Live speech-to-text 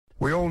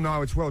We all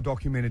know it's well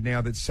documented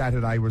now that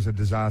Saturday was a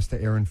disaster,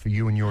 Erin, for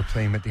you and your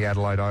team at the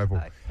Adelaide Oval.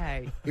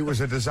 Okay. It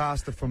was a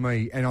disaster for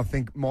me, and I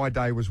think my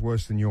day was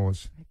worse than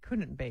yours. It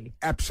couldn't be.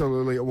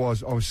 Absolutely it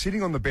was. I was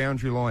sitting on the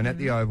boundary line at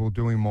the Oval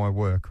doing my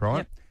work, right?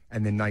 Yep.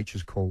 And then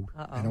nature's called.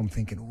 Uh-oh. And I'm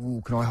thinking, ooh,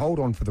 can I hold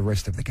on for the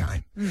rest of the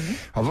game?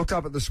 I looked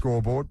up at the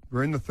scoreboard.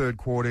 We're in the third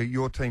quarter.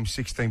 Your team's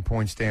 16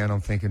 points down. I'm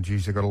thinking,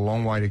 geez, I've got a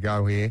long way to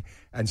go here,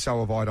 and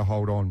so have I to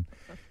hold on.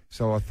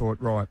 So I thought,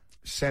 right,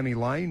 Sammy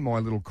Lane, my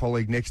little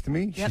colleague next to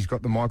me, she's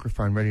got the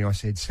microphone ready. I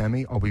said,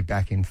 Sammy, I'll be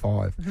back in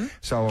 5.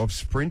 So I've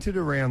sprinted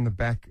around the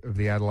back of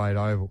the Adelaide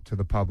Oval to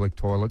the public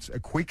toilets, a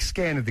quick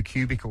scan of the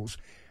cubicles,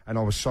 and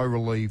I was so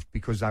relieved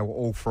because they were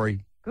all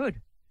free.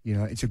 Good. You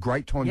know, it's a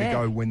great time to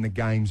go when the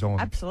game's on.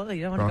 Absolutely.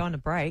 You don't want to go on a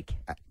break.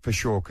 For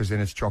sure, because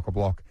then it's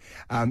chock-a-block.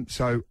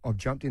 So I've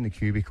jumped in the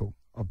cubicle.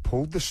 I've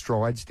pulled the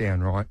strides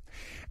down, right,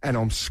 and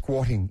I'm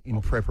squatting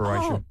in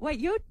preparation. Oh, wait,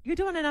 you're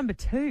doing a number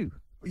 2.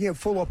 Yeah,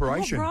 full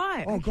operation. Oh,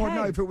 right. Oh, God,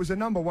 no. If it was a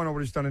number 1, I would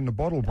have just done it in the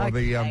bottle by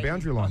the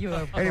boundary line.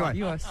 Anyway,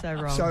 you are so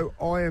wrong. So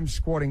I am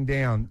squatting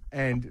down,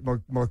 and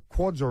my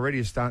quads already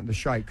are starting to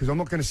shake because I'm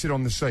not going to sit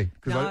on the seat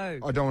because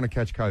I don't want to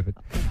catch COVID.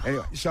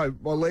 Anyway, so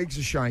my legs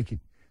are shaking,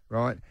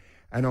 right,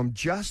 and I'm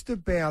just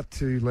about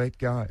to let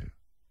go,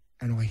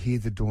 and I hear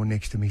the door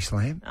next to me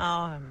slam.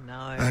 Oh,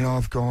 no. And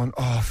I've gone,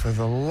 oh, for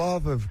the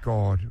love of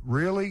God,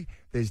 really?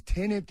 There's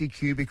 10 empty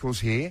cubicles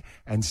here,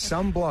 and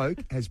some bloke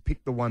has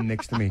picked the one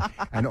next to me.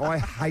 And I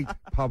hate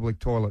public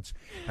toilets.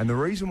 And the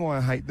reason why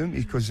I hate them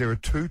is because there are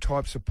 2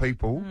 types of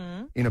people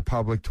in a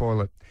public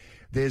toilet.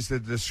 There's the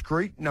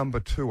discreet number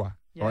 2er,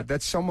 right?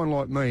 That's someone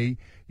like me,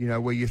 you know,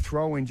 where you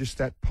throw in just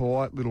that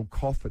polite little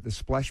cough at the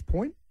splash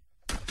point.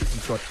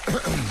 It's like,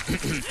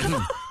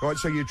 right,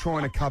 so you're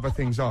trying to cover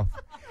things off.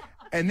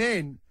 And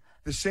then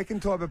the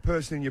second type of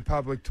person in your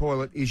public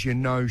toilet is your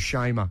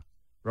no-shamer.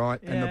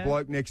 Right? Yeah. And the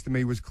bloke next to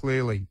me was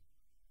clearly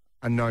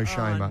a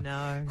no-shamer. Oh,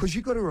 no. Because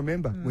you've got to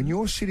remember, when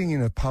you're sitting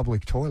in a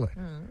public toilet,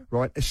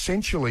 right,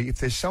 essentially, if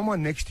there's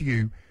someone next to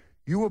you,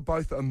 you are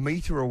both a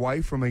metre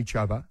away from each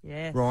other,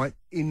 right,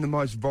 in the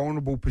most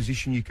vulnerable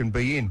position you can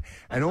be in.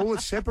 And all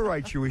that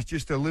separates you is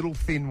just a little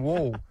thin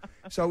wall.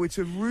 So it's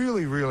a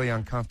really, really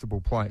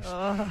uncomfortable place.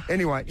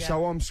 Anyway,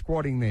 so I'm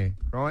squatting there,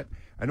 right?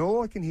 And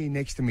all I can hear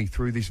next to me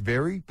through this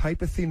very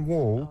paper-thin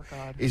wall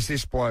is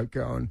this bloke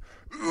going,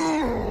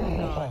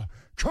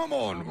 come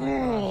on.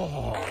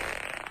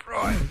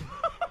 Right.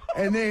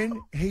 And then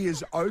he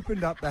has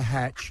opened up the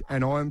hatch,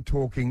 and I'm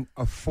talking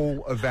a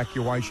full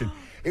evacuation.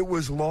 It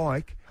was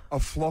like a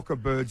flock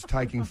of birds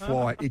taking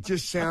flight. It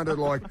just sounded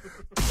like...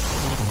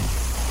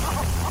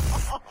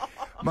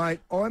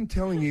 Mate, I'm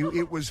telling you,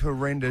 it was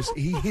horrendous.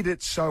 He hit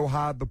it so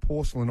hard, the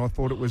porcelain, I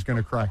thought it was going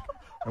to crack,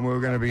 and we were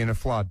going to be in a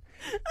flood.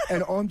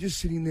 And I'm just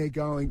sitting there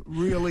going,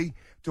 really,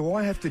 do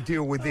I have to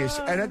deal with this?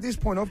 And at this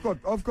point,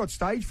 I've got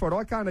stage fright.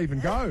 I can't even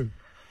go.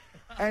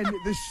 And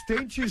the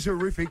stench is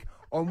horrific.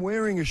 I'm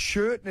wearing a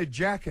shirt and a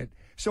jacket,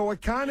 so I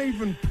can't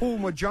even pull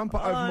my jumper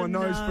over my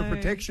nose for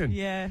protection.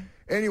 Yeah.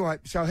 Anyway,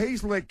 so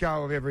he's let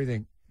go of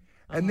everything.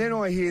 And then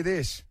I hear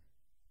this,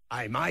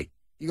 hey, mate,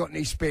 you got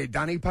any spare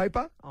Dunny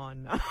paper? Oh,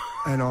 no.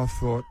 And I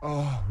thought,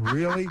 oh,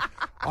 really?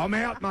 I'm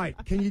out, mate.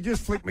 Can you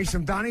just flick me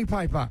some Dunny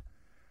paper?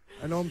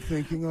 And I'm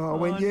thinking, I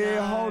went,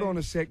 hold on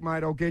a sec,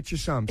 mate, I'll get you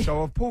some.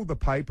 So I've pulled the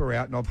paper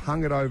out and I've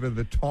hung it over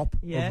the top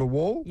of the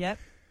wall. Yep.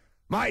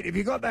 Mate, have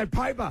you got that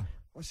paper?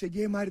 I said,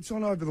 yeah, mate, it's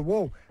on over the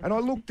wall. And I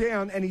looked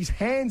down and his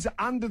hands are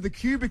under the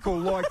cubicle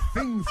like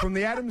Thing from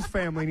the Addams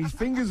Family, and his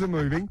fingers are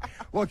moving.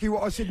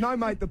 I said, no,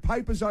 mate, the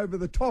paper's over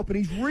the top. And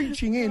he's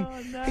reaching in.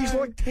 Oh, no. He's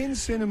like 10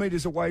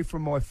 centimetres away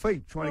from my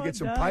feet trying to get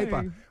some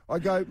paper. I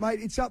go, mate,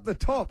 it's up the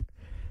top.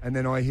 And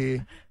then I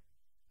hear,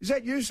 is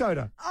that you,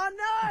 Soda? Oh,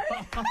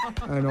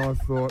 no. And I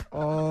thought,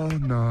 oh,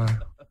 no.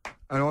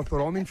 And I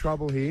thought, I'm in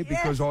trouble here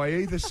because I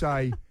either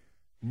say,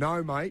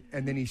 no, mate,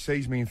 and then he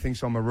sees me and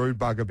thinks I'm a rude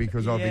bugger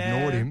because I've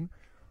ignored him.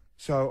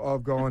 So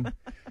I've gone,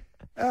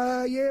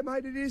 yeah,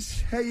 mate, it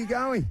is. How you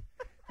going?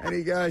 And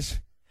he goes,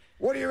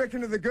 what do you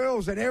reckon of the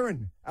girls at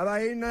Erin? Are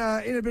they in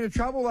a bit of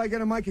trouble? Are they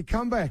going to make a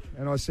comeback?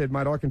 And I said,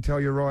 mate, I can tell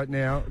you right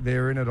now,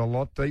 they're in it a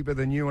lot deeper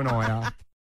than you and I are.